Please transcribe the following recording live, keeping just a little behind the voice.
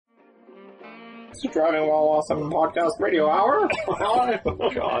It's Driving While Awesome Podcast Radio Hour. Oh,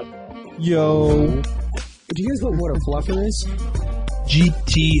 God. Yo. Do you guys know what a fluffer is?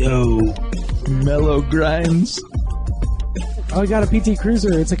 GTO. Mellow grinds. Oh, I got a PT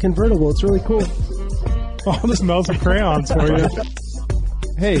Cruiser. It's a convertible. It's really cool. Oh, this smells of crayons for you.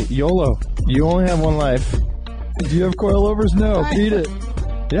 Hey, YOLO. You only have one life. Do you have coilovers? No. Beat it.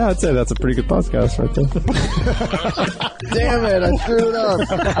 Yeah, I'd say that's a pretty good podcast right there. Damn it, I screwed it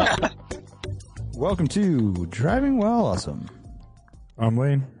up. Welcome to Driving While Awesome. I'm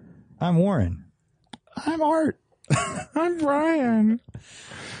Lane. I'm Warren. I'm Art. I'm Brian.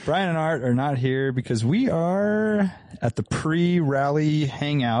 Brian and Art are not here because we are at the pre-rally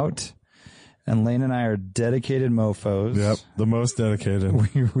hangout, and Lane and I are dedicated mofos. Yep, the most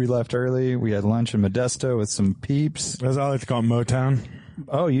dedicated. We left early. We had lunch in Modesto with some peeps. As I like to call it, Motown.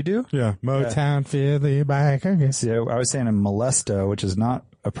 Oh, you do? Yeah, Motown, Philly, back. See, I was saying a molesto, which is not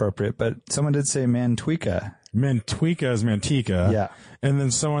appropriate, but someone did say Mantuica. Mantuica is Manteca. Yeah. And then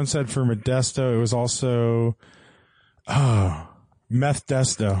someone said for Modesto, it was also,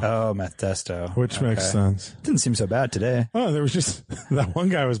 Methdesto. Oh, Methdesto. Which makes sense. Didn't seem so bad today. Oh, there was just, that one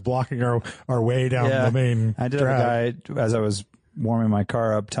guy was blocking our way down the main I did have a guy, as I was warming my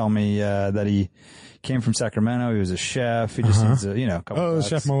car up, tell me that he came from Sacramento. He was a chef. He just needs a, couple bucks.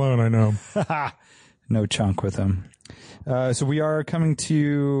 Chef Malone, I know. No chunk with him. So we are coming to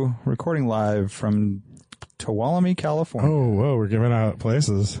you recording live from Tuolumne, California. Oh, whoa, we're giving out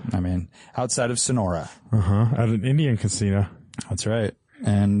places. I mean, outside of Sonora. At an Indian casino. That's right.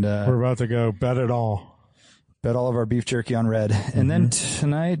 And we're about to go bet it all. Bet all of our beef jerky on red. And then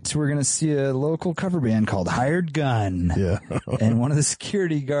tonight we're going to see a local cover band called Hired Gun. Yeah. And one of the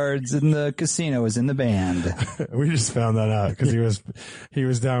security guards in the casino is in the band. We just found that out because he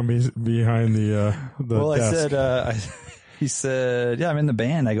was down behind the well, desk. he said, yeah, I'm in the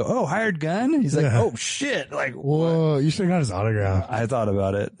band. I go, oh, Hired Gun? He's like, oh, shit. Like, whoa, you should have got his autograph. I thought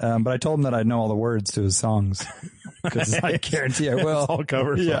about it. But I told him that I'd know all the words to his songs. Because I guarantee I will. It's all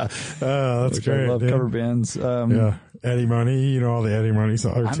cover songs. Yeah. Oh, that's great. I love cover bands. Yeah. Eddie Money, all the Eddie Money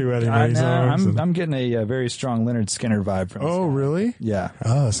songs, or two Eddie Money songs. I'm getting a very strong Lynyrd Skynyrd vibe from this guy. Really? Yeah.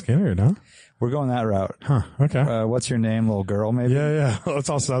 Oh, Skynyrd, huh? We're going that route. Huh, okay. What's your name, little girl, maybe? Yeah. It's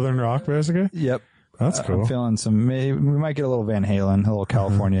all Southern rock, basically? Yep. That's cool. I'm feeling we might get a little Van Halen, a little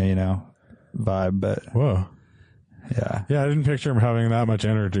California, vibe, but. Whoa. Yeah. Yeah, I didn't picture him having that much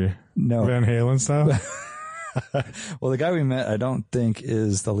energy. No. Van Halen style? Well, the guy we met, I don't think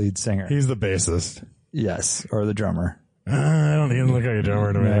is the lead singer. He's the bassist. Yes, or the drummer. He doesn't look like a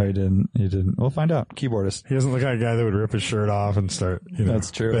drummer to me. No, he didn't. We'll find out. Keyboardist. He doesn't look like a guy that would rip his shirt off and start,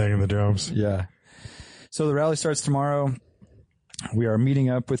 That's true. banging the drums. Yeah. So the rally starts tomorrow. We are meeting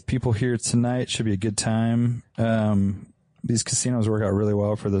up with people here tonight. Should be a good time. These casinos work out really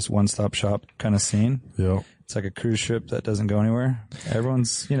well for this one-stop shop kind of scene. Yep. It's like a cruise ship that doesn't go anywhere.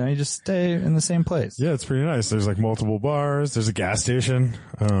 Everyone's, you just stay in the same place. Yeah, it's pretty nice. There's like multiple bars. There's a gas station.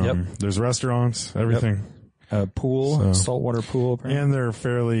 There's restaurants, everything. Yep. Pool, saltwater pool. Apparently. And they're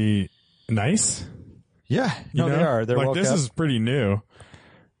fairly nice. Yeah. No, they are. They're like well this kept. is pretty new.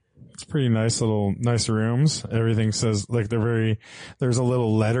 It's pretty nice rooms. Everything says there's a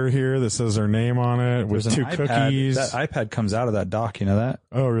little letter here that says their name on it with There's two an cookies. That iPad comes out of that dock, you know that?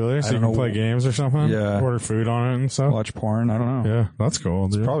 Oh, really? So you can play games or something? Yeah. Order food on it and stuff? Watch porn? I don't know. Yeah, that's cool.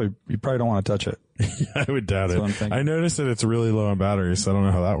 You probably don't want to touch it. Yeah, I would doubt That's what I'm it. thinking. I noticed that it's really low on batteries, so I don't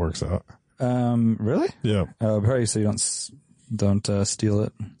know how that works out. Really? Yeah. Probably so you don't steal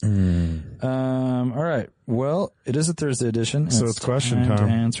it. All right. Well, it is a Thursday edition. So it's question time. To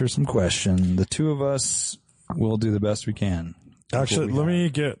answer some question. The two of us will do the best we can. Actually, let me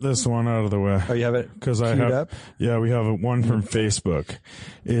get this one out of the way. Oh, you have it Because I queued have, up? Yeah, we have one from Facebook.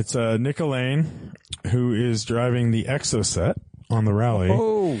 It's Nick Elaine, who is driving the Exocet on the rally.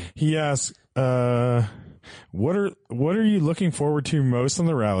 Oh. He asks, what are you looking forward to most on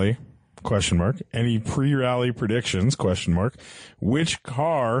the rally? ? Any pre-rally predictions ? Which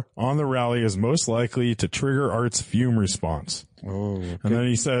car on the rally is most likely to trigger Art's fume response? Oh, and then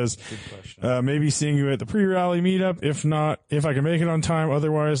he says, maybe seeing you at the pre-rally meetup. If not, if I can make it on time.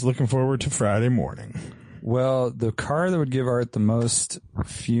 Otherwise, looking forward to Friday morning. Well, the car that would give Art the most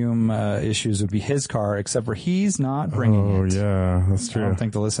fume issues would be his car, except for he's not bringing it. Oh, yeah, that's true. I don't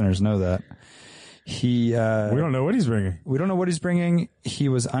think the listeners know that. We don't know what he's bringing. We don't know what he's bringing. He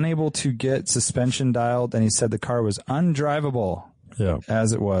was unable to get suspension dialed, and he said the car was undrivable. Yeah.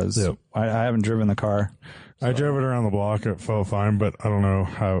 As it was. Yep. I haven't driven the car. So. I drove it around the block. It felt fine, but I don't know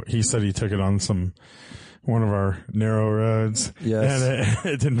how. He said he took it on one of our narrow roads. Yes.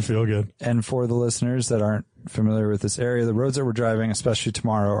 And it didn't feel good. And for the listeners that aren't familiar with this area, the roads that we're driving, especially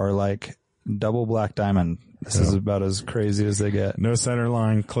tomorrow, are like double black diamond. This is about as crazy as they get. No center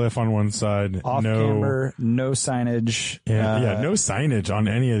line, cliff on one side. Off camber, no signage. No signage on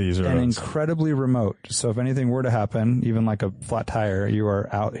any of these roads. And incredibly remote. So if anything were to happen, even like a flat tire, you are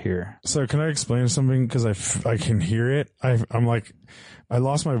out here. So can I explain something? Because I can hear it. I'm like, I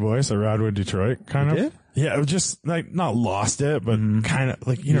lost my voice at Radwood, Detroit, kind of. did? Yeah, it was just like not lost it, but kind of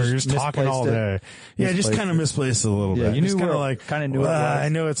like, you're just talking all day. Yeah, just kind of misplaced it a little bit. You knew kind of like, kind of knew it was. I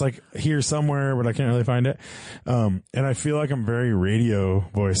know it's like here somewhere, but I can't really find it. And I feel like I'm very radio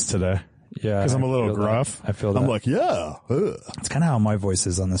voice today. Yeah. Because I'm a little gruff. I feel that. I'm like, yeah. It's kind of how my voice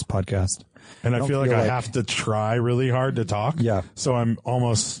is on this podcast. And I feel like I have to try really hard to talk. Yeah. So I'm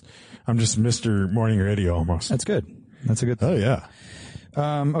just Mr. Morning Radio almost. That's good. That's a good thing. Oh, yeah.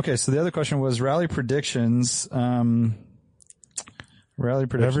 Okay, so the other question was rally predictions. Rally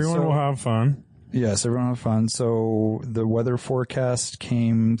predictions. Everyone will have fun. Yes, everyone will have fun. So the weather forecast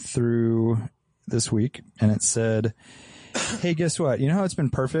came through this week, and it said, hey, guess what? You know how it's been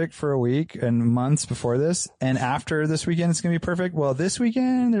perfect for a week and months before this, and after this weekend it's going to be perfect? Well, this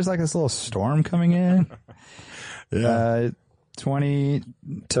weekend there's like this little storm coming in. Yeah. 20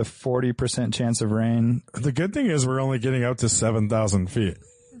 to 40% chance of rain. The good thing is we're only getting out to 7,000 feet.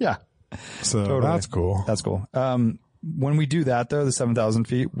 Yeah. So Totally. that's cool. That's cool. When we do that, though, the 7,000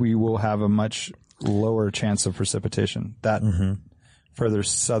 feet, we will have a much lower chance of precipitation. That further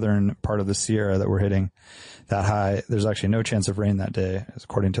southern part of the Sierra that we're hitting that high, there's actually no chance of rain that day,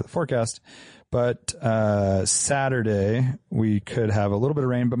 according to the forecast. But Saturday, we could have a little bit of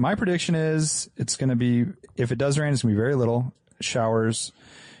rain. But my prediction is it's going to be, if it does rain, it's going to be very little showers.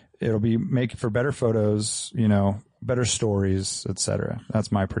 It'll be make for better photos, better stories, etc.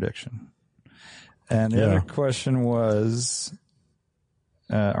 That's my prediction. And the other question was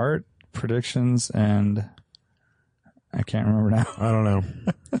art predictions, and I can't remember now. I don't know.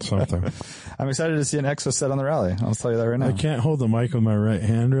 Something. I'm excited to see an EXO set on the rally. I'll tell you that right now. I can't hold the mic with my right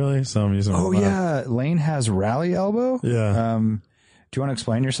hand, really, so I'm using my left. Yeah. Lane has rally elbow? Yeah. Do you want to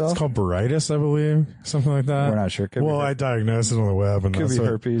explain yourself? It's called baritis, I believe. Something like that. We're not sure. I diagnosed it on the web. And could be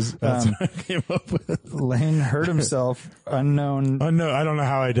herpes. That's what I came up with. Lane hurt himself, unknown. Oh, no, I don't know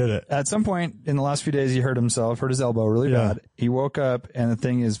how I did it. At some point in the last few days, he hurt his elbow really bad. He woke up, and the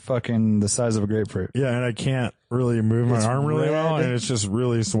thing is fucking the size of a grapefruit. Yeah, and I can't really move my arm really well, and it's just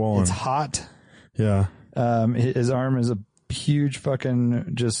really swollen. It's hot. Yeah. His arm is a huge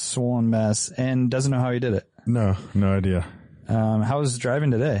fucking just swollen mess, and doesn't know how he did it. No idea. How was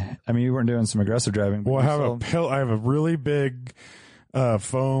driving today? I mean, you weren't doing some aggressive driving. Well, I have a really big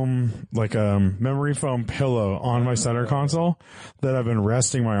foam, like memory foam pillow on my center console that I've been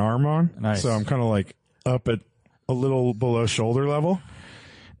resting my arm on. Nice. So I'm kind of like up at a little below shoulder level,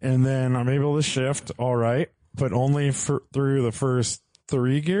 and then I'm able to shift all right, but only through the first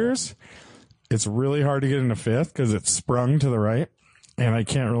 3 gears. It's really hard to get into fifth because it's sprung to the right. And I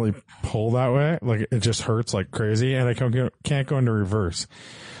can't really pull that way. Like, it just hurts like crazy. And I can't go into reverse.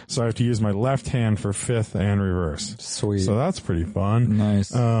 So I have to use my left hand for fifth and reverse. Sweet. So that's pretty fun.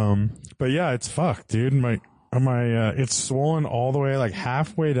 Nice. But yeah, it's fucked, dude. It's swollen all the way, like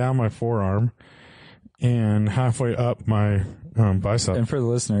halfway down my forearm and halfway up my bicep. And for the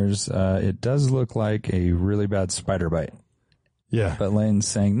listeners, it does look like a really bad spider bite. Yeah. But Lane's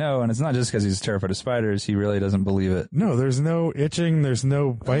saying no, and it's not just because he's terrified of spiders. He really doesn't believe it. No, there's no itching. There's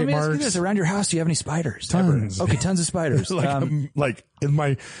no bite Let me marks. ask you this. Around your house, do you have any spiders? Tons. Okay, tons of spiders.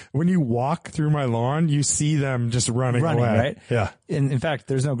 When you walk through my lawn, you see them just running away. Right? Yeah. In fact,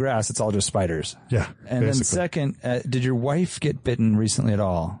 there's no grass. It's all just spiders. Yeah. And then second, did your wife get bitten recently at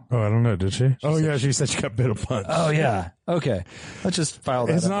all? Oh, I don't know. Did she? She said she got bit a bunch. Oh, yeah. Okay. Let's just file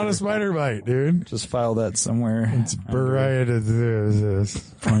that. It's not a spider bite, dude. Just file that somewhere. It's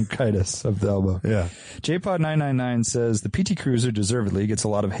bronchitis of the elbow. Yeah. JPod999 says the PT Cruiser deservedly gets a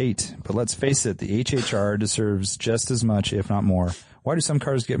lot of hate, but let's face it, the HHR deserves just as much, if not more. Why do some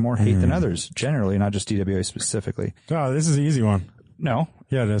cars get more hate than others? Generally, not just DWA specifically. Oh, this is an easy one. No.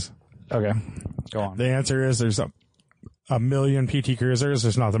 Yeah, it is. Okay. Go on. The answer is there's a million PT Cruisers.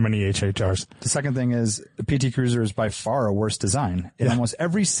 There's not that many HHRs. The second thing is the PT Cruiser is by far a worse design in almost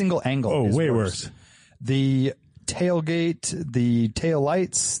every single angle. Oh, way worse. The tailgate, the tail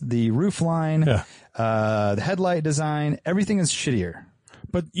lights, the roof line, the headlight design, everything is shittier.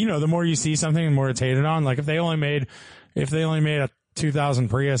 But the more you see something, the more it's hated on. Like if they only made a 2000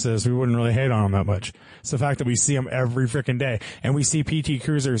 Priuses, we wouldn't really hate on them that much. It's the fact that we see them every freaking day, and we see PT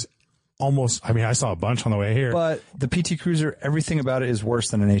Cruisers almost. I mean, I saw a bunch on the way here. But the PT Cruiser, everything about it is worse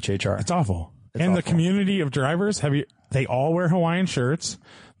than an HHR. It's awful. The community of drivers, they all wear Hawaiian shirts.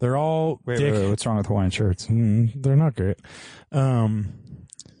 They're all wait, what's wrong with Hawaiian shirts? They're not great.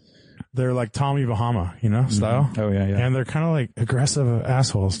 they're like Tommy Bahama, style. Oh, yeah. And they're kind of like aggressive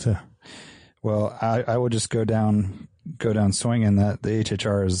assholes too. Well, I will just go down swinging that the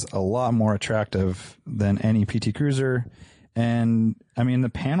HHR is a lot more attractive than any PT Cruiser. And I mean, the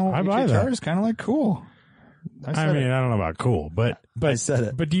panel HHR is kind of like cool. I don't know about cool, but I said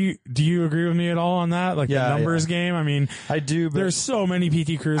it. But do you agree with me at all on that? Like the numbers game? I mean, I do. But there's so many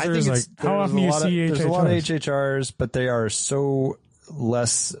PT Cruisers. Like how often do you see HHRs? There's a lot of HHRs, but they are so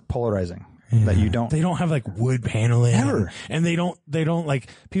less polarizing that you don't. They don't have like wood paneling ever, and they don't like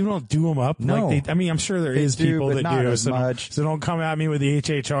people don't do them up. No. Like I'm sure there is people that not do. As much. So don't come at me with the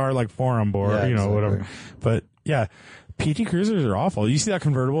HHR like forum board, exactly. whatever. But yeah. PT Cruisers are awful. You see that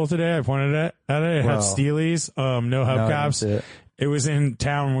convertible today? I pointed at it. It had Steelies, no hubcaps. It was in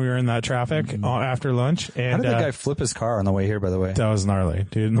town when we were in that traffic after lunch. And how did that guy flip his car on the way here, by the way? That was gnarly,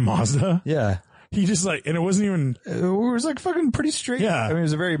 dude. In the Mazda. Yeah. He just and it wasn't even. It was like fucking pretty straight. Yeah. I mean, it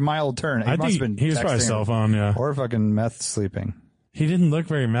was a very mild turn. I think he was probably cell phone, or fucking meth sleeping. He didn't look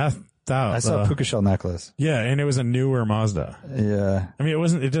very methed out. I saw a puka shell necklace. Yeah, and it was a newer Mazda. Yeah. I mean,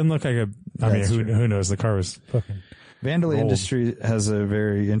 it didn't look like who knows? The car was fucking. Vandal Industry has a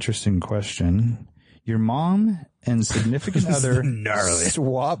very interesting question. Your mom and significant other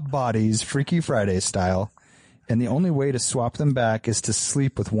swap bodies Freaky Friday style, and the only way to swap them back is to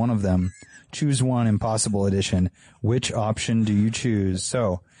sleep with one of them. Choose one, Impossible Edition. Which option do you choose?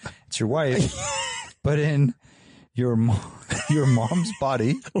 So, it's your wife, but in your mom's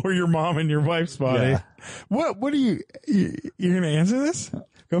body. Or your mom and your wife's body. Yeah. What are you're going to answer this?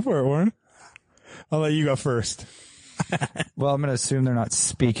 Go for it, Warren. I'll let you go first. Well, I'm going to assume they're not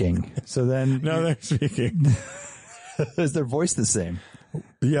speaking. So then. No, they're speaking. Is their voice the same?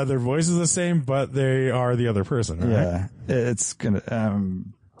 Yeah, their voice is the same, but they are the other person, right? Yeah. It's going to,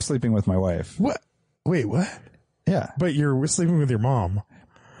 sleeping with my wife. What? Wait, what? Yeah. But you're sleeping with your mom.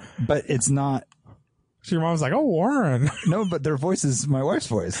 But it's not. So your mom's like, oh, Warren. No, but their voice is my wife's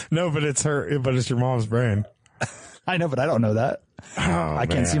voice. No, but it's your mom's brain. I know, but I don't know that. Oh, I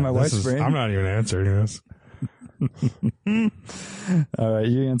can't see my wife's brain. I'm not even answering this. All right,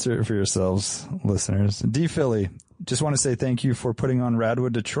 you answer it for yourselves, listeners. D. Philly, just want to say thank you for putting on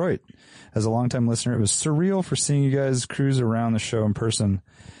Radwood Detroit. As a longtime listener, it was surreal for seeing you guys cruise around the show in person.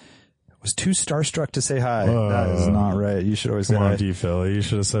 Was too starstruck to say hi. That is not right. You should always say hi. Come on, D. Philly. You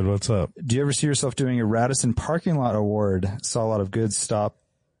should have said what's up. Do you ever see yourself doing a Radisson parking lot award? Saw a lot of good stuff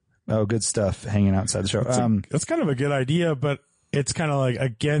hanging outside the show. That's kind of a good idea, but it's kind of like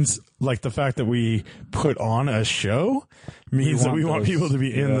against like the fact that we put on a show means that we want people to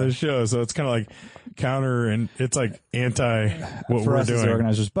be in the show. So it's kind of like counter and it's like anti what for we're us doing. As the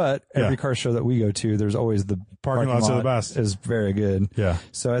organizers, but every car show that we go to, there's always the parking lots are the best. Is very good. Yeah.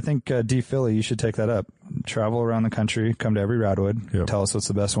 So I think D. Philly, you should take that up. Travel around the country, come to every Radwood, tell us what's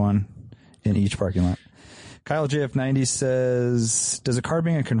the best one in each parking lot. Kyle JF90 says, does a car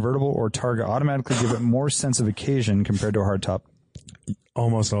being a convertible or Targa automatically give it more sense of occasion compared to a hardtop?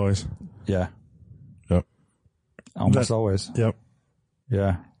 Almost always. Yeah. Yep. Almost always. Yep.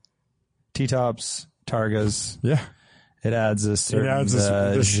 Yeah. T-tops, Targas. Yeah. It adds a certain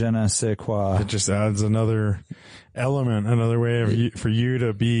je ne sais quoi. It just adds another element, another way for you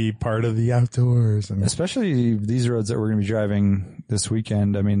to be part of the outdoors. And especially these roads that we're going to be driving this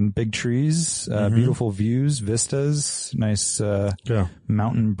weekend. I mean, big trees, beautiful views, vistas, nice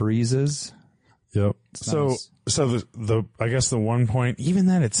mountain breezes. Yep. It's so nice. So I guess the one point, even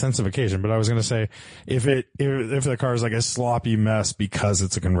then it's sense of occasion, but I was going to say if the car is like a sloppy mess because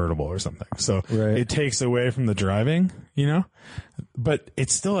it's a convertible or something. So it takes away from the driving, but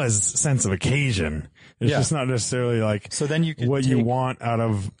it still has sense of occasion. It's just not necessarily like so then you could what you want out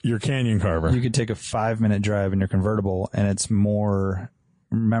of your Canyon Carver. You could take a 5-minute drive in your convertible and it's more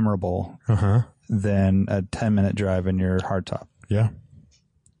memorable than a 10-minute drive in your hardtop. Yeah.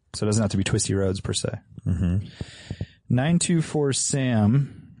 So it doesn't have to be twisty roads per se. 924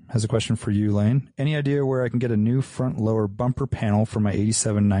 Sam has a question for you, Lane. Any idea where I can get a new front lower bumper panel for my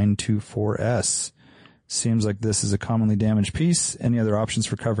 87 924S? Seems like this is a commonly damaged piece. Any other options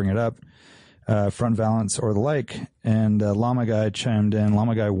for covering it up? Front valance or the like? And Llama Guy chimed in.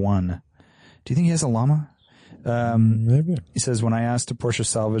 Llama Guy 1. Do you think he has a llama? Maybe. He says, when I asked a Porsche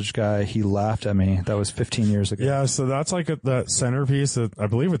salvage guy, he laughed at me. That was 15 years ago. Yeah, so that's like that centerpiece that I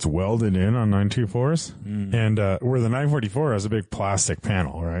believe it's welded in on 924s. And where the 944 has a big plastic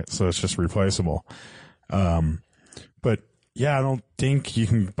panel, right? So it's just replaceable. But yeah, I don't think you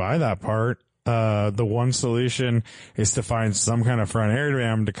can buy that part. The one solution is to find some kind of front air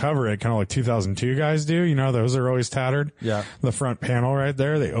dam to cover it, kind of like 2002 guys do. Those are always tattered. Yeah. The front panel right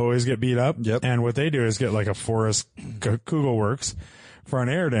there, they always get beat up. Yep. And what they do is get like a Forest Kugelworks for an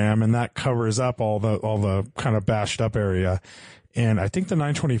air dam, and that covers up all the kind of bashed up area. And I think the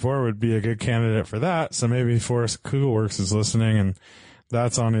 924 would be a good candidate for that. So maybe Forrest Kugelworks is listening, and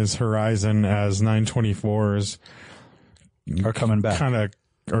that's on his horizon as 924s are coming back, kind of,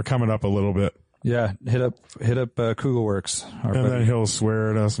 or coming up a little bit. Yeah, hit up Kugelworks. And then he'll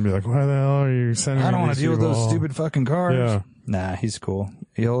swear at us and be like, "Why the hell are you sending me I don't want these to deal with people?" those stupid fucking cars. Yeah. Nah, he's cool.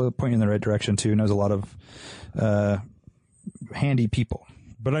 He'll point you in the right direction too. Knows a lot of handy people.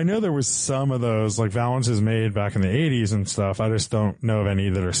 But I know there was some of those, like Valences made back in the 80s and stuff. I just don't know of any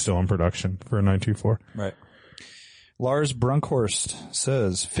that are still in production for a 924. Right. Lars Brunkhorst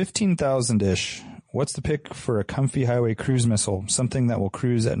says 15,000-ish. What's the pick for a comfy highway cruise missile? Something that will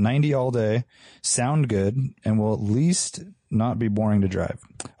cruise at 90 all day, sound good, and will at least not be boring to drive.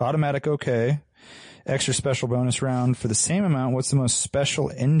 Automatic, okay. Extra special bonus round. For the same amount, what's the most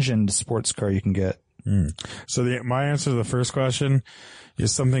special engined sports car you can get? So my answer to the first question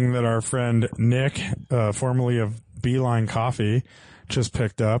is something that our friend Nick, formerly of Beeline Coffee, just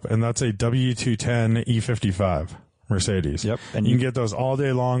picked up, and that's a W210 E55 Mercedes. Yep. And you can get those all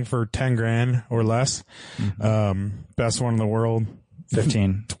day long for 10 grand or less. Best one in the world.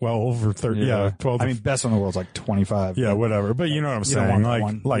 15. 12 or 30. Yeah. 12. I mean, best one in the world's like 25. Yeah, whatever. But you know what I'm You don't saying. want that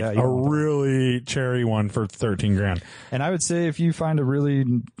one. Like Yeah, you a don't want that one. really cherry one for 13 grand. And I would say if you find a really,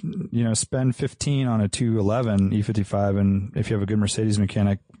 spend 15 on a 211 E55, and if you have a good Mercedes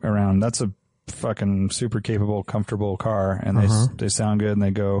mechanic around, that's a fucking super capable, comfortable car, and they sound good and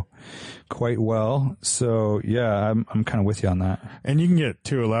they go quite well. So yeah, I'm kind of with you on that. And you can get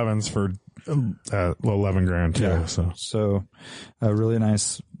 211s for 11 grand too. Yeah. So A really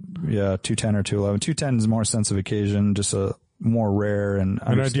nice, 210 or 211. 210 is more sense of occasion, just a more rare and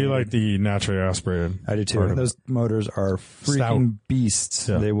I do like the naturally aspirated. I do too. Those motors are freaking Stout. beasts.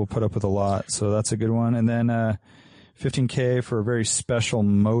 Yeah. They will put up with a lot. So that's a good one. And then, $15K for a very special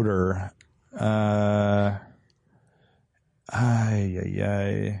motor. That's,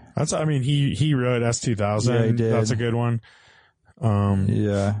 I mean, he rode S2000. Yeah, he did. That's a good one.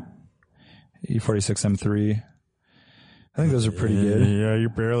 Yeah. E46 M3. I think those are pretty good. Yeah, you're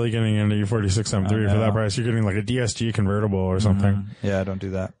barely getting into E46 M3 for that price. You're getting like a DSG convertible or something. Yeah, don't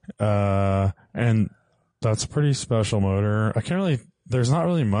do that. And that's a pretty special motor. There's not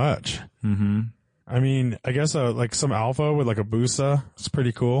really much. Mm-hmm. I mean, I guess like some Alpha with like a Busa. It's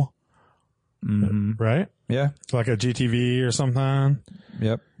pretty cool. Mm-hmm. Right? Yeah. Like a GTV or something.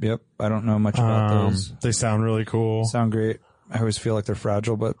 Yep. I don't know much about those. They sound really cool. Sound great. I always feel like they're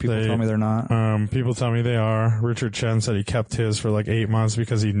fragile, but people tell me they're not. People tell me they are. Richard Chen said he kept his for like 8 months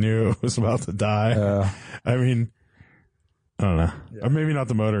because he knew it was about to die. I mean, I don't know. Or maybe not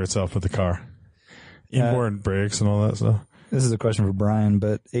the motor itself, but the car. Inboard brakes and all that stuff. This is a question for Brian,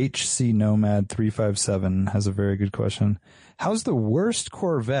 but HC Nomad 357 has a very good question. How's the worst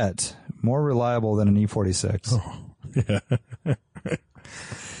Corvette more reliable than an E46? Oh, yeah.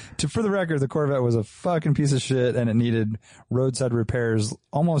 For the record, the Corvette was a fucking piece of shit, and it needed roadside repairs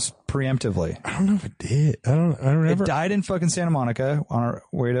almost preemptively. I don't know if it did. I don't remember. It died in fucking Santa Monica on our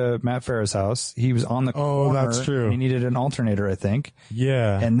way to Matt Farah's house. He was on the corner. That's true. He needed an alternator, I think.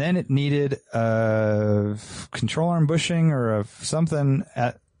 Yeah. And then it needed control arm bushing or something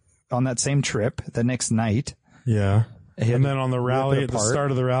on that same trip the next night. Yeah. And then on the rally, at the start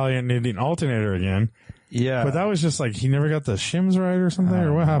of the rally, it needed an alternator again. Yeah. But that was just like he never got the shims right or something,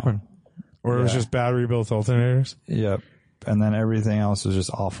 or what happened? Or it was just battery built alternators? Yep. And then everything else was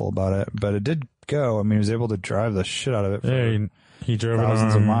just awful about it. But it did go. I mean, he was able to drive the shit out of it for he drove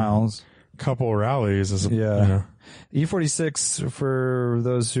thousands it on of miles. Couple rallies. E46, for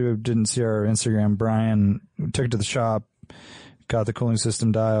those who didn't see our Instagram, Brian took it to the shop, got the cooling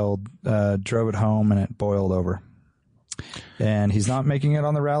system dialed, drove it home, and it boiled over. And he's not making it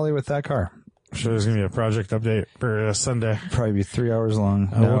on the rally with that car. Sure, there's going to be a project update for Sunday. Probably be 3 hours long.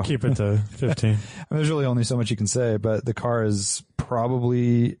 We'll keep it to 15. I mean, there's really only so much you can say, but the car is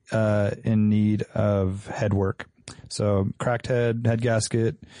probably in need of head work. So cracked head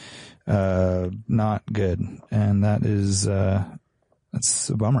gasket, not good. And that's a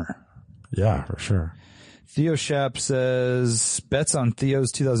bummer. Yeah, for sure. Theo Shap says, bets on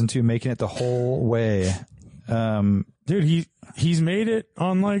Theo's 2002 making it the whole way. Dude, he's made it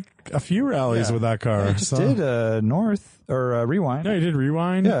on like a few rallies with that car. He just did North or Rewind. No, he did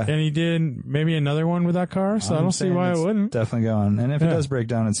Rewind. Yeah. And he did maybe another one with that car. So I don't see why it wouldn't. Definitely going. And if it does break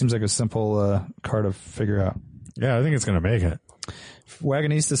down, it seems like a simple car to figure out. Yeah, I think it's going to make it.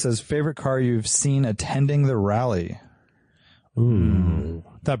 Wagonista says, favorite car you've seen attending the rally? Ooh.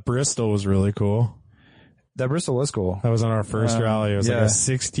 That Bristol was really cool. That Bristol was cool. That was on our first rally. It was like a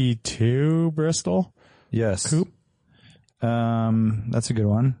 62 Bristol. Yes. Coupe. That's a good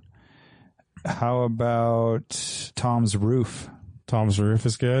one. How about Tom's Roof? Tom's Roof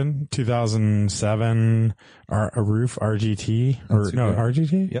is good. 2007 a Roof RGT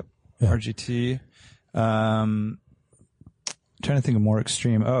RGT. Yep, yeah. RGT. Trying to think of more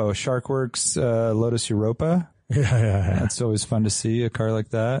extreme. Oh, Sharkworks Lotus Europa. Yeah. That's always fun to see a car like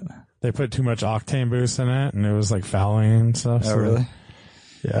that. They put too much octane boost in it, and it was like fouling and stuff. Oh, really?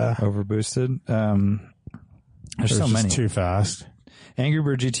 Yeah, overboosted. There's so many. Too fast. Angry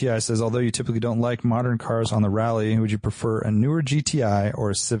Bird GTI says, although you typically don't like modern cars on the rally, would you prefer a newer GTI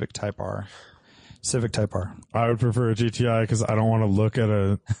or a Civic Type R? Civic Type R. I would prefer a GTI because I don't want to look at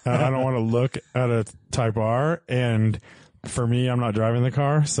a Type R, and for me, I'm not driving the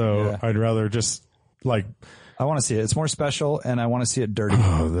car, so yeah. I'd rather just like. I want to see it. It's more special, and I want to see it dirty.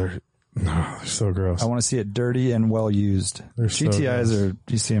 Oh, they're so gross. I want to see it dirty and well used. GTIs are,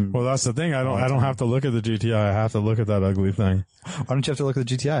 you see them. Well, that's the thing. I don't have to look at the GTI. I have to look at that ugly thing. Why don't you have to look at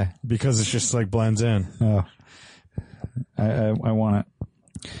the GTI? Because it's just like blends in. Oh, I want it.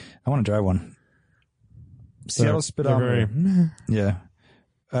 I want to drive one. Seattle speedometer. Yeah.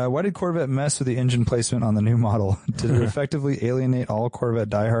 Why did Corvette mess with the engine placement on the new model? Did it effectively alienate all Corvette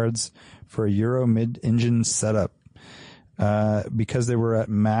diehards for a Euro mid-engine setup? Because they were at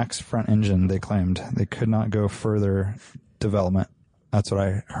max front engine, they claimed. They could not go further development. That's what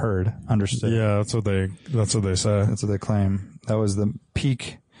I heard, understood. Yeah, that's what they say. That's what they claim. That was the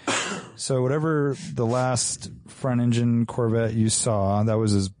peak. So whatever the last front engine Corvette you saw, that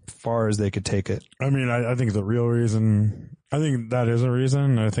was as far as they could take it. I mean, I think the real reason, I think that is a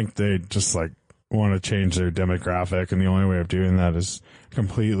reason. I think they just like want to change their demographic, and the only way of doing that is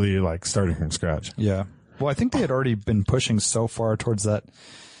completely like starting from scratch. Yeah. Well, I think they had already been pushing so far towards that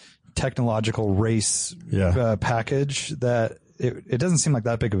technological race package that it doesn't seem like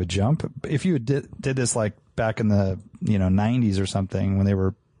that big of a jump. If you did this like back in the 90s or something when they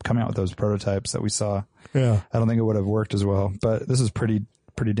were coming out with those prototypes that we saw, I don't think it would have worked as well. But this is pretty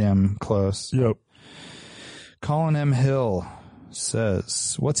damn close. Yep. Colin M. Hill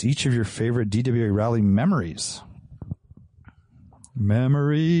says, "What's each of your favorite DWA rally memories?"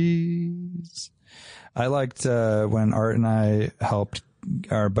 Memories. I liked when Art and I helped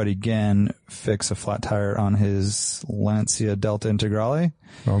our buddy Gen fix a flat tire on his Lancia Delta Integrale.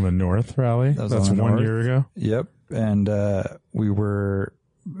 On the North Rally? That's 1 year ago? Yep. And we were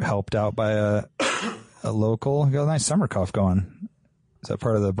helped out by a local. Got a nice summer cough going. Is that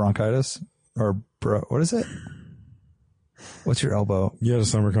part of the bronchitis? Or what is it? What's your elbow? You had a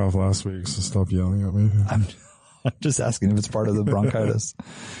summer cough last week, so stop yelling at me. I'm just asking if it's part of the bronchitis.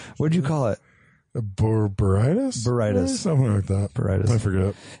 What'd you call it? Baritis? Baritis. Something like that. Baritis. I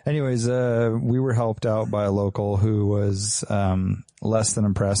forget. Anyways, we were helped out by a local who was less than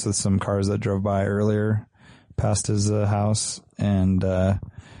impressed with some cars that drove by earlier past his house. And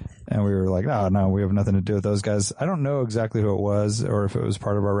we were like, oh, no, we have nothing to do with those guys. I don't know exactly who it was or if it was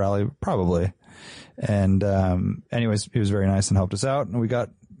part of our rally. Probably. And anyways, he was very nice and helped us out. And we got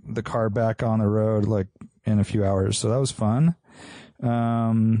the car back on the road like in a few hours. So that was fun.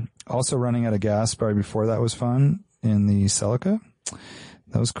 Also running out of gas probably before that was fun in the Celica.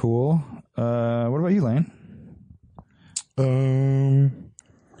 That was cool. What about you, Lane? I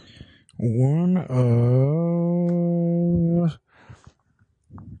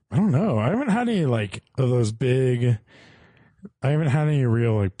don't know. I haven't had any like of those big, I haven't had any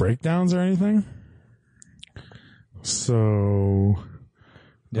real like breakdowns or anything. So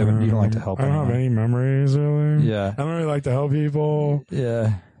yeah, but you don't like to help. I don't have any memories really. Yeah. I don't really like to help people.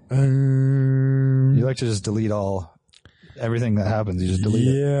 Yeah. You like to just delete everything that happens. You just delete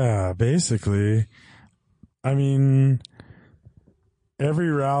it. Yeah, basically. I mean, every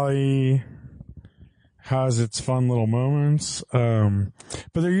rally has its fun little moments. But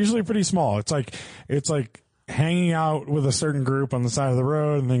they're usually pretty small. It's like hanging out with a certain group on the side of the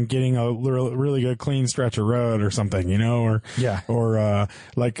road and then getting a really good clean stretch of road or something, or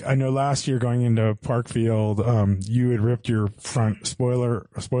like I know last year going into Parkfield, you had ripped your front spoiler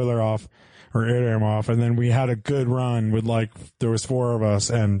off or air dam off, and then we had a good run with there was 4 of us,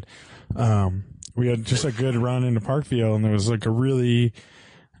 and we had just a good run into Parkfield, and there was like a really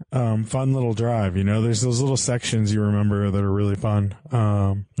fun little drive. There's those little sections you remember that are really fun.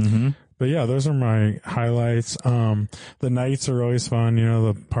 But yeah, those are my highlights. The nights are always fun,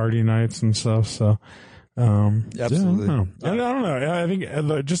 the party nights and stuff. So, absolutely. Yeah, I don't know. I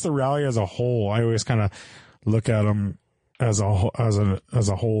think just the rally as a whole, I always kind of look at them as a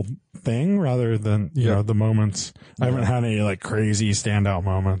whole thing rather than, the moments. I haven't had any like crazy standout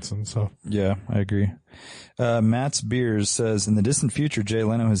moments and stuff. Yeah, I agree. Matt's Beers says, in the distant future, Jay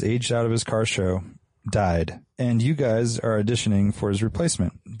Leno has aged out of his car show. died, and you guys are auditioning for his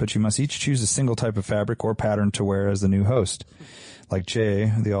replacement, but you must each choose a single type of fabric or pattern to wear as the new host. Like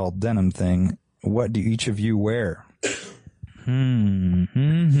Jay, the all denim thing, what do each of you wear?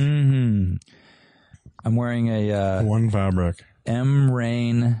 I'm wearing a One fabric.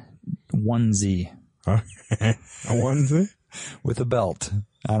 M-Rain onesie Okay. A onesie? with a belt.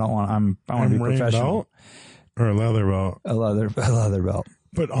 I want to be Rain professional. belt? Or a leather belt? A leather belt.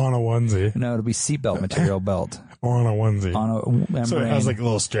 But on a onesie. No, it'll be seatbelt material belt. On a onesie. On a M-Rain, So it has like a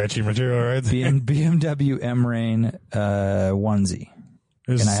little stretchy material, right? BMW M-Rain onesie.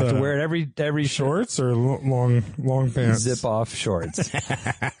 Is, And I have to wear it every shorts or long pants? zip off shorts.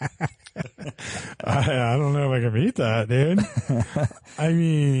 I don't know if I can beat that, dude. I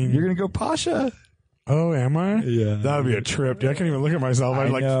mean, You're going to go Pasha? oh, am I? Yeah. That would be a trip. Dude, I can't even look at myself. I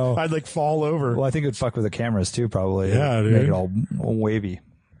know. I'd like fall over. Well, I think it would fuck with the cameras too, probably. Yeah, It'd dude. Make it all wavy.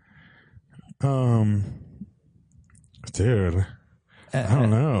 Dude, I don't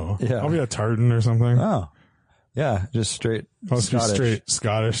know. Yeah. I'll be a tartan or something. Oh. Yeah, just straight I'll just be Scottish. straight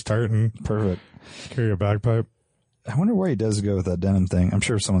Scottish tartan. Perfect. Carry a bagpipe. I wonder why he does go with that denim thing. I'm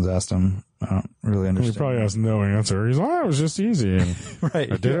sure someone's asked him. I don't really He understand. probably has no answer. He's like, oh, it was just easy. And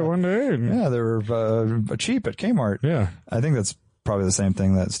Right. I did it one day. And Yeah, they were cheap at Kmart. yeah. I think that's probably the same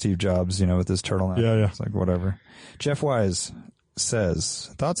thing that Steve Jobs, with his turtleneck. Yeah. It's like whatever. Jeff Wise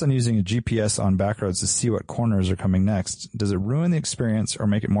says, thoughts on using a GPS on backroads to see what corners are coming next. Does it ruin the experience or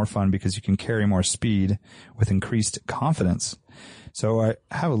make it more fun because you can carry more speed with increased confidence? So I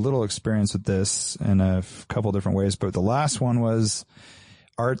have a little experience with this in a couple different ways, but the last one was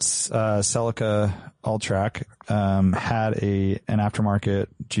Art's Celica Alltrack had an aftermarket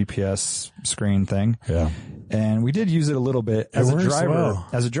GPS screen thing. Yeah. And we did use it a little bit as a works driver. well.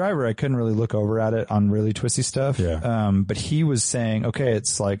 As a driver, I couldn't really look over at it on really twisty stuff. Yeah. But he was saying, okay,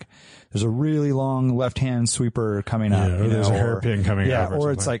 it's like there's a really long left-hand sweeper coming up. Yeah, or there's a hairpin coming up or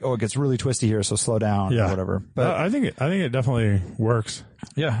or it's something. like, oh, it gets really twisty here, so slow down or whatever. But I think it definitely works.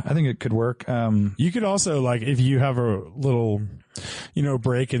 yeah, I think it could work. You could also, like, if you have a little,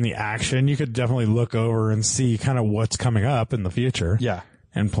 break in the action, you could definitely look over and see kind of what's coming up in the future. Yeah.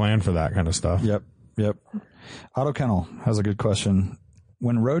 And plan for that kind of stuff. Yep. Auto Kennel has a good question.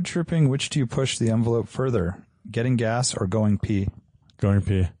 When road tripping, which do you push the envelope further? Getting gas or going pee? Going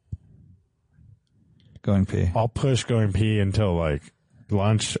pee. Going pee. I'll push going pee until like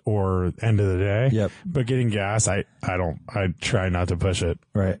lunch or end of the day. Yep. But getting gas, I try not to push it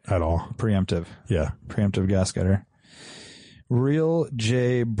Right. at all. Preemptive. Yeah. Preemptive gas getter. Real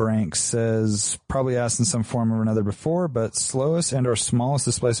J Brank says, probably asked in some form or another before, but slowest and or smallest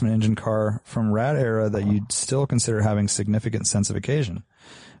displacement engine car from rad era that you'd still consider having significant sense of occasion.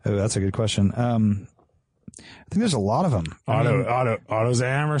 Oh, that's a good question. I think there's a lot of them.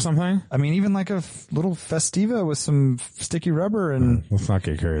 AutoZam or something. I mean, even like a little Festiva with some sticky rubber, and Let's not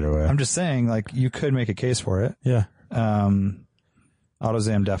get carried away. I'm just saying, like, you could make a case for it. Yeah.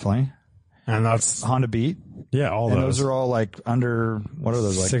 AutoZam definitely. And that's, Honda Beat. all And those are all like under, what are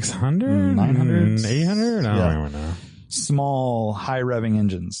those, like 600, 900, 800? I don't even know. small, high revving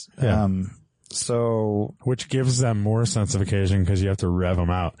engines. Yeah. So Which gives them more sense of occasion because you have to rev them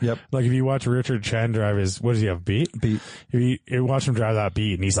out. Yep. Like if you watch Richard Chen drive his, what does he have, Beat? Beat. If you watch him drive that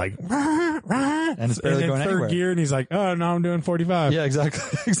Beat and he's like, rah, rah, And it's barely in going third anywhere. gear and he's like, oh, no, I'm doing 45. yeah, exactly.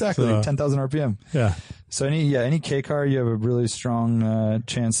 Exactly. So- 10,000 RPM. Yeah. So any K car, you have a really strong,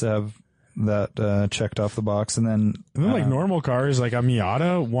 chance to have that, checked off the box. And then, And then like normal cars, like a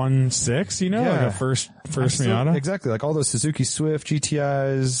Miata 1.6, like Yeah. a first absolutely- Miata. Exactly. Like all those Suzuki Swift,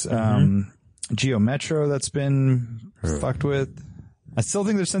 GTIs, Geo Metro that's been fucked with. I still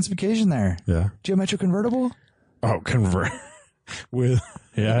think there's sense of occasion there. Yeah. Geo Metro convertible? Oh, convert with,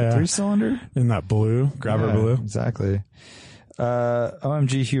 yeah. 3-cylinder? In that blue, grabber Yeah, blue. Exactly.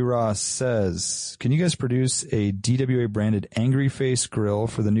 OMG Hugh Ross says, can you guys produce a DWA branded Angry Face grill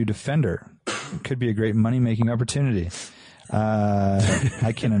for the new Defender? It could be a great money making opportunity.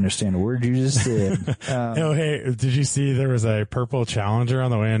 I can't understand a word you just said. Oh, hey, did you see there was a purple Challenger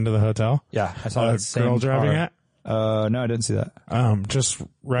on the way into the hotel? Yeah, I saw that same girl driving car. it. No, I didn't see that. Just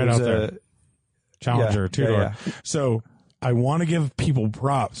right There's out there. a- Challenger, yeah, two-door. yeah. So I want to give people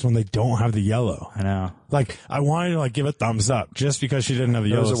props when they don't have the yellow. I know. Like, I wanted to like give a thumbs up just because she didn't have the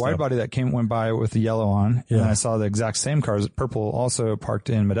There yellow was a wide stuff. body that went by with the yellow on, Yeah. and I saw the exact same cars, purple, also parked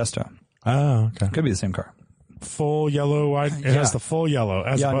in Modesto. Oh, okay. Could be the same car. Full yellow wide. It has the full yellow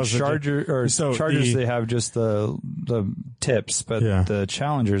as Yeah, on opposed Charger or so Chargers, the- they have just the tips, but Yeah. the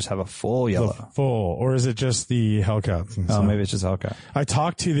Challengers have a full the yellow. full, or is it just the Hellcats? and Oh, stuff? maybe it's just Hellcat. I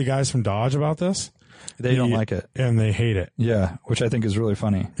talked to the guys from Dodge about this. They don't like it. And they hate it. Yeah, which I think is really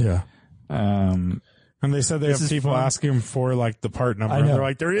funny. Yeah. And they said they This have is people from- asking for like the part number. I And know. they're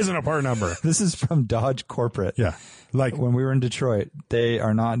like, there isn't a part number. This is from Dodge Corporate. Yeah. Like, When we were in Detroit, they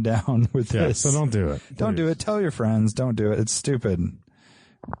are not down with yeah, this. so don't do it. Don't do it. Tell your friends. Don't do it. It's stupid.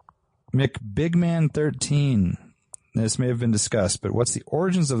 McBigman13. This may have been discussed, but what's the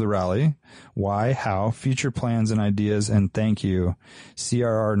origins of the rally? Why? How? Future plans and ideas, and thank you.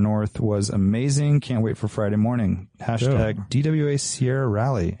 CRR North was amazing. Can't wait for Friday morning. Hashtag DWA Sierra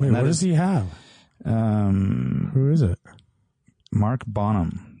Rally. Wait, And that what is, does he have? Who is it? Mark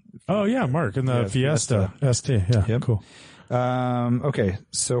Bonham. Oh, yeah, Mark in the Yeah, Fiesta ST. Yeah, Yep. cool. Okay,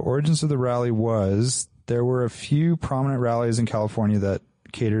 so origins of the rally was there were a few prominent rallies in California that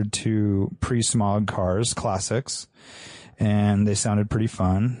catered to pre-smog cars, classics, and they sounded pretty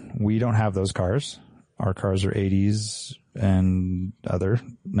fun. We don't have those cars. Our cars are 80s and other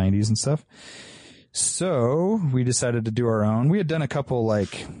 90s and stuff. So we decided to do our own. We had done a couple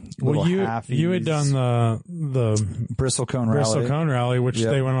like little Well, halfies. you had done the Bristlecone Rally. Bristol Cone Rally, which Yep.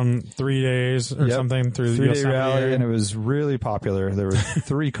 they went on 3 days or Yep. something through the 3-day Yosemite rally, area. and it was really popular. There were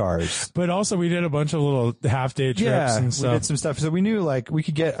 3 cars. But also we did a bunch of little half-day trips Yeah, and we stuff. did some stuff. So we knew like we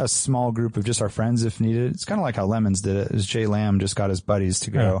could get a small group of just our friends if needed. It's kind of like how Lemons did it. Is Jay Lamb just got his buddies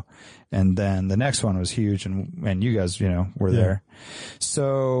to go, and then the next one was huge, and you guys, were there.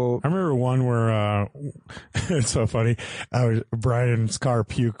 So I remember one where it's so funny. Brian's car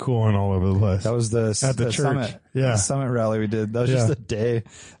puke cooling all over the place. that was the church. summit, Yeah. the summit rally we did. That was just a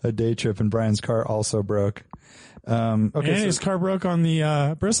day trip, and Brian's car also broke. Okay, and so, his car broke on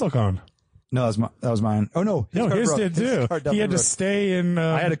the Bristol Cone. no, that was mine. Oh no, No, car his broke. did His too. car He definitely had to broke. stay in.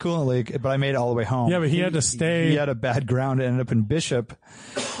 I had a coolant leak, but I made it all the way home. Yeah, but he had to stay. He had a bad ground. It ended up in Bishop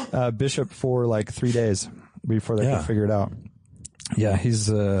for like 3 days before they could figure it out. Yeah, he's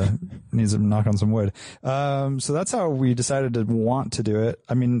needs to knock on some wood. So that's how we decided to want to do it.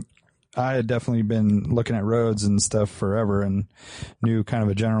 I mean, I had definitely been looking at roads and stuff forever and knew kind of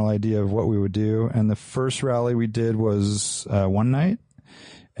a general idea of what we would do. And the first rally we did was one night.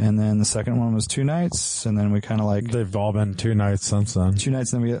 And then the second one was 2 nights, and then we kind of like They've all been 2 nights since then. 2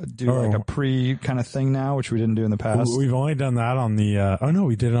 nights, and then we do like a pre kind of thing now, which we didn't do in the past. We've only done that on the,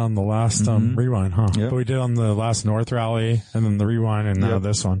 we did it on the last, rewind, huh? Yep. But we did on the last North rally and then the rewind and now Yep.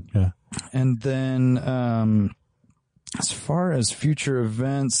 this one. Yeah. And then, as far as future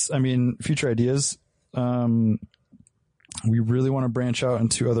events, future ideas, we really want to branch out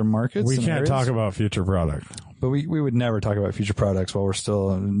into other markets. We and can't areas, talk about future product. but we would never talk about future products while we're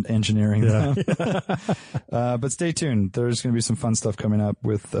still engineering them. But stay tuned. There's going to be some fun stuff coming up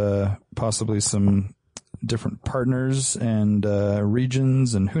with, possibly some different partners and,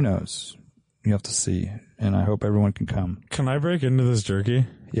 regions, and who knows? You have to see. And I hope everyone can come. Can I break into this jerky?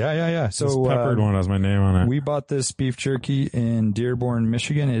 Yeah. This So, peppered one has my name on it. we bought this beef jerky in Dearborn,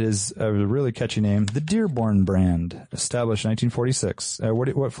 Michigan. It is a really catchy name. The Dearborn brand, established in 1946.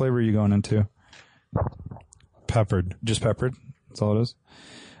 What flavor are you going into? Peppered. Just peppered. That's all it is.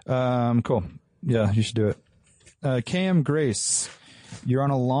 Cool. Yeah, you should do it. KM Grace, you're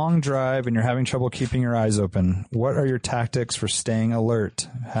on a long drive and you're having trouble keeping your eyes open. What are your tactics for staying alert?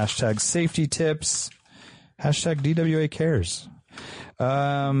 Hashtag safety tips. Hashtag DWA cares.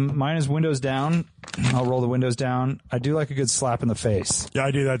 Mine is windows down. I'll roll the windows down. I do like a good slap in the face. Yeah,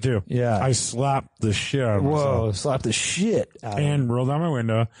 I do that too. Yeah. I slap the shit out of myself. Whoa, slap the shit out of it. And roll down my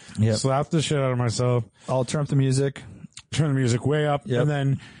window. Yep. Slap the shit out of myself. I'll turn up the music. Turn the music way up. Yep. And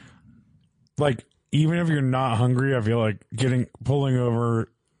then, like, even if you're not hungry, I feel like pulling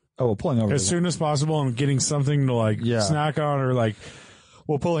over Oh, well, pulling over. as soon as possible and getting something to like Yeah. snack on or like,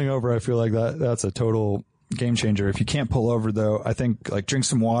 Well, pulling over, I feel like that's a total game changer. If you can't pull over though, I think like drink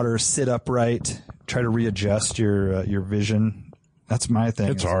some water, sit upright, try to readjust your vision. That's my thing.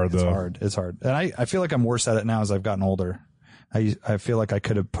 It's hard, It's though. hard. It's hard. And I feel like I'm worse at it now as I've gotten older. I feel like I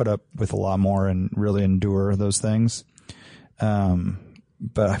could have put up with a lot more and really endure those things.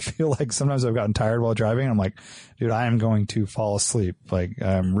 But I feel like sometimes I've gotten tired while driving. And I'm like, dude, I am going to fall asleep. Like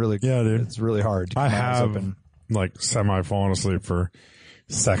I'm really, Yeah, dude. it's really hard. To I keep my eyes have open. like semi fallen asleep for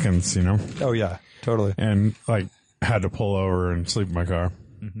seconds, you know, Oh yeah, totally. and like had to pull over and sleep in my car.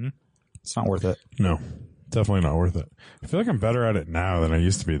 It's not worth it. No, definitely not worth it. I feel like I'm better at it now than I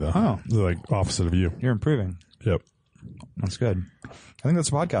used to be though. Oh. Like opposite of you. You're improving. Yep. That's good. I think that's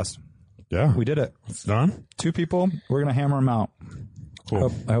a podcast. Yeah. We did it. It's done. 2 people. We're going to hammer them out.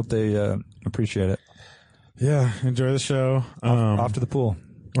 Cool. I hope they appreciate it. Yeah. Enjoy the show. Off to the pool.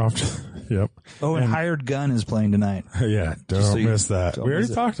 Yep. Oh, and Hired Gun is playing tonight. Yeah. Don't so you- miss that. don't We already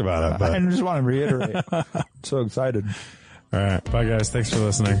miss it. talked about it, I but just want to reiterate. I'm so excited. all right. Bye guys. Thanks for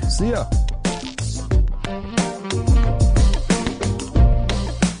listening. See ya.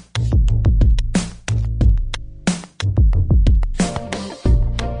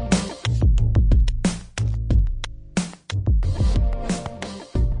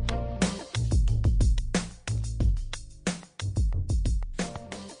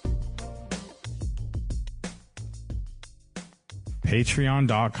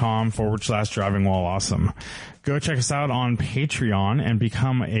 Patreon.com/driving while awesome. Go check us out on Patreon and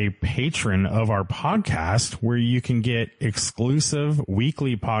become a patron of our podcast, where you can get exclusive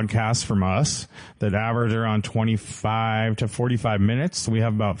weekly podcasts from us that average around 25 to 45 minutes. We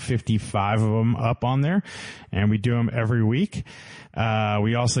have about 55 of them up on there, and we do them every week.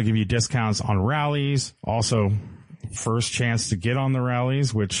 We also give you discounts on rallies, also first chance to get on the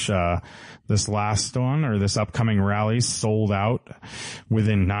rallies, which this last one, or this upcoming rally, sold out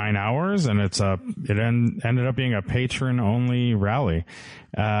within 9 hours, and ended up being a patron only rally.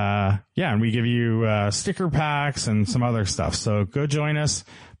 And we give you sticker packs and some other stuff. So go join us,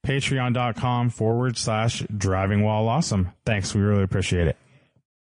 patreon.com/driving while awesome. Thanks. We really appreciate it.